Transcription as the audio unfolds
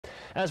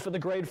As for the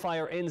Great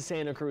Fire in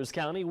Santa Cruz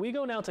County, we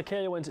go now to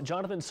KON's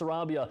Jonathan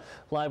Sarabia,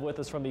 live with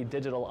us from the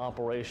Digital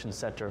Operations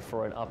Center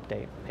for an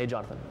update. Hey,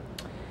 Jonathan.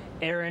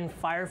 Aaron,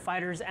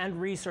 firefighters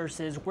and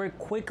resources were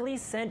quickly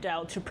sent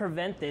out to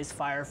prevent this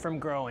fire from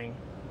growing.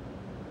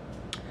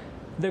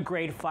 The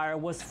Great Fire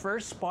was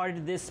first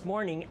spotted this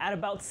morning at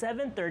about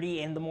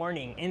 7:30 in the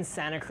morning in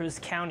Santa Cruz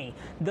County.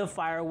 The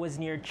fire was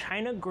near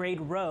China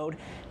Grade Road,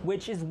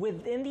 which is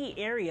within the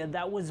area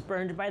that was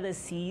burned by the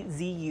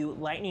CZU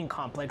Lightning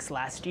Complex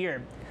last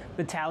year.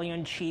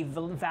 Battalion Chief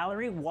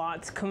Valerie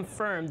Watts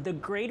confirmed the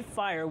Great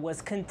Fire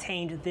was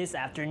contained this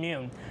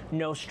afternoon.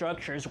 No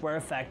structures were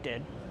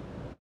affected.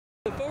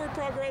 The forward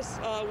progress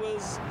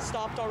was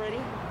stopped already.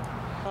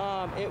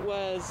 It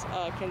was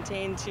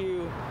contained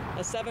to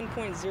a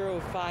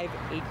 7.05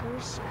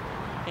 acres,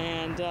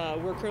 and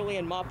we're currently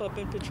in mop-up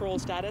and patrol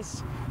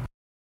status.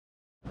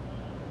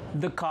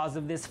 The cause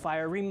of this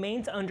fire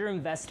remains under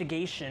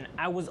investigation.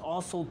 I was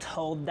also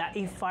told that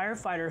a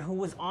firefighter who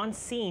was on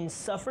scene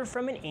suffered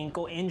from an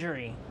ankle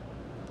injury.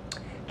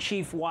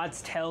 Chief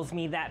Watts tells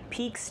me that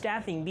peak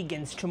staffing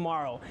begins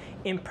tomorrow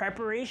in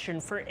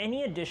preparation for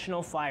any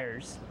additional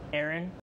fires. Aaron?